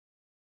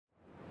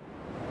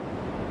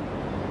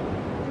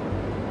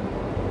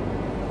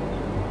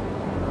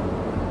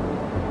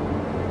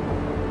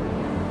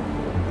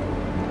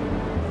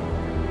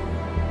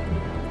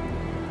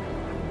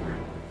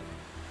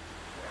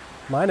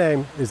My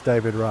name is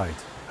David Wright.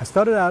 I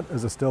started out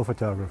as a still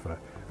photographer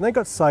and then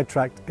got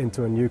sidetracked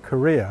into a new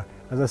career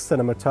as a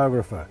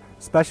cinematographer,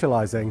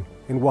 specializing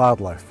in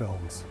wildlife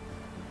films.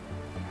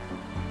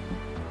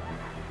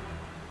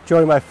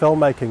 During my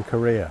filmmaking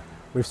career,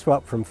 we've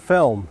swapped from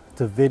film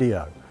to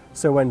video.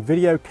 So when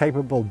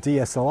video-capable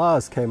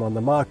DSLRs came on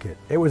the market,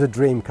 it was a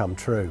dream come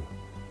true.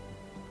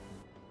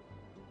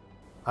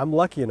 I'm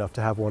lucky enough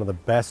to have one of the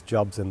best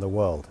jobs in the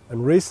world,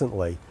 and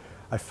recently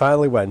I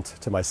finally went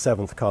to my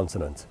seventh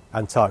continent,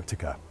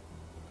 Antarctica.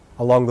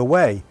 Along the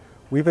way,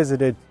 we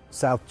visited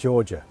South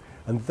Georgia,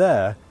 and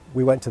there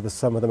we went to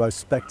some of the most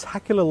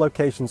spectacular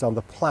locations on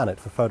the planet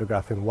for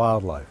photographing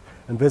wildlife,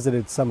 and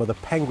visited some of the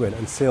penguin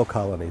and seal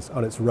colonies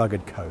on its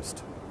rugged coast.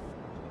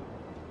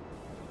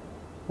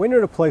 When you're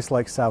in a place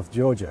like South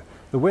Georgia,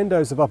 the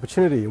windows of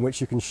opportunity in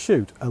which you can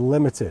shoot are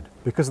limited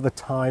because of the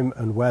time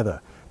and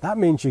weather. That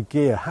means your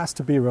gear has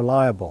to be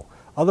reliable,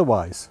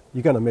 otherwise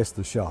you're going to miss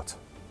the shot.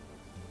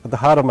 At the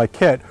heart of my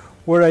kit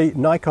were a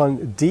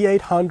Nikon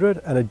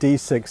D800 and a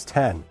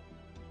D610.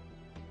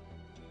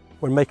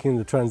 When making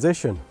the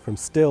transition from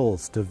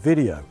stills to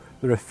video,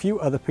 there are a few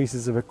other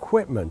pieces of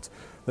equipment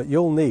that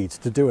you'll need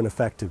to do an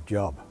effective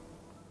job.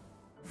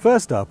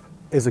 First up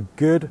is a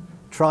good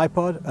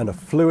tripod and a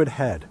fluid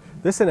head.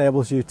 This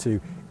enables you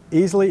to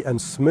easily and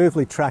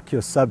smoothly track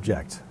your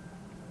subject.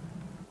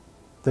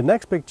 The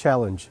next big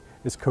challenge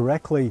is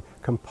correctly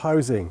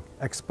composing,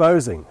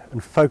 exposing,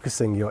 and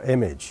focusing your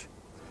image.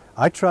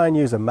 I try and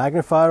use a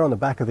magnifier on the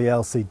back of the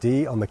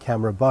LCD on the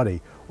camera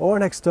body or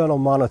an external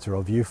monitor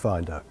or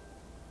viewfinder.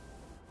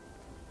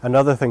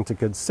 Another thing to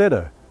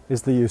consider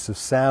is the use of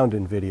sound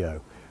in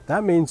video.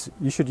 That means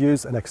you should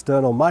use an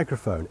external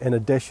microphone in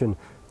addition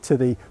to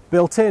the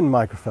built-in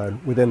microphone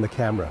within the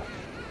camera.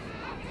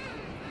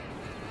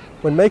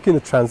 When making the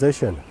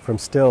transition from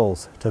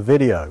stills to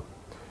video,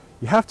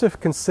 you have to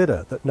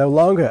consider that no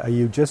longer are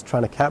you just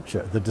trying to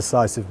capture the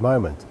decisive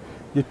moment.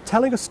 You're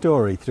telling a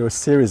story through a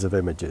series of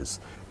images.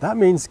 That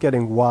means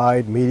getting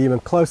wide, medium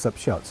and close-up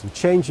shots and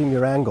changing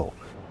your angle.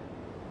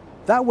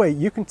 That way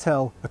you can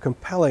tell a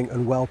compelling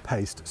and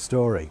well-paced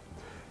story.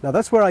 Now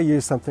that's where I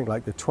use something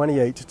like the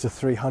 28 to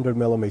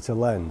 300mm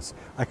lens.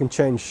 I can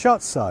change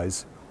shot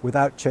size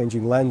without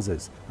changing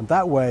lenses, and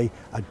that way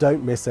I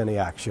don't miss any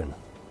action.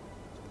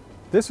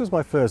 This was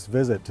my first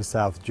visit to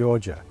South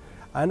Georgia,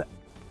 and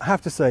I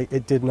have to say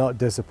it did not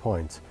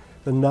disappoint.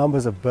 The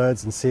numbers of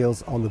birds and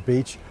seals on the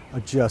beach are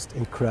just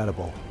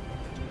incredible.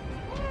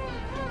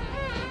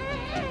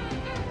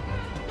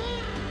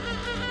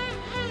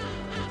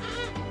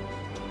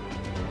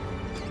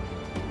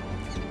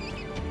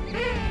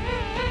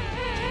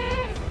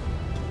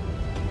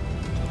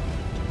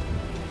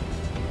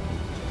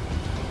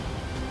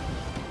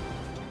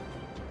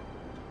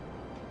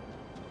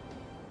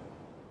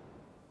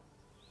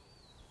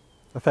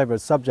 A favorite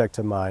subject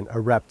of mine are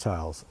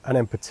reptiles, and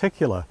in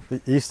particular the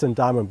eastern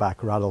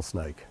diamondback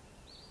rattlesnake.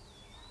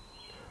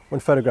 When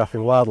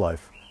photographing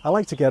wildlife, I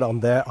like to get on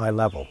their eye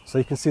level so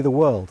you can see the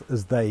world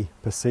as they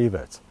perceive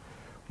it.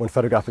 When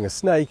photographing a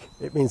snake,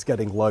 it means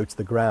getting low to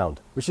the ground,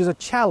 which is a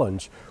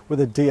challenge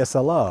with a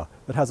DSLR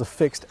that has a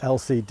fixed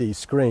LCD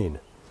screen.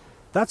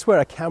 That's where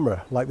a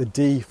camera like the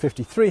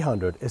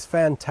D5300 is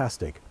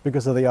fantastic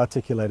because of the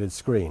articulated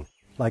screen.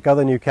 Like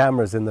other new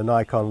cameras in the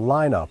Nikon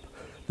lineup,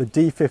 the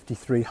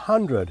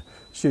D5300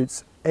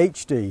 shoots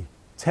HD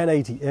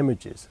 1080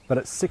 images, but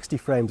at 60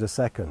 frames a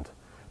second.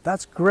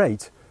 That's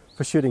great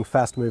for shooting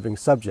fast-moving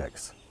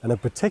subjects, and in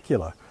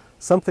particular,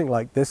 something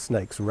like this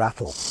snake's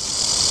rattle.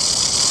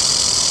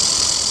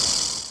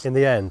 In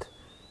the end,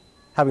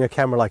 having a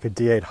camera like a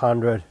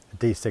D800, a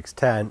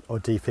D610, or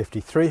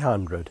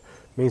D5300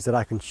 means that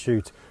I can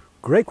shoot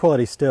great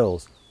quality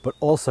stills, but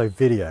also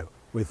video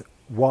with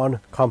one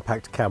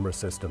compact camera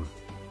system.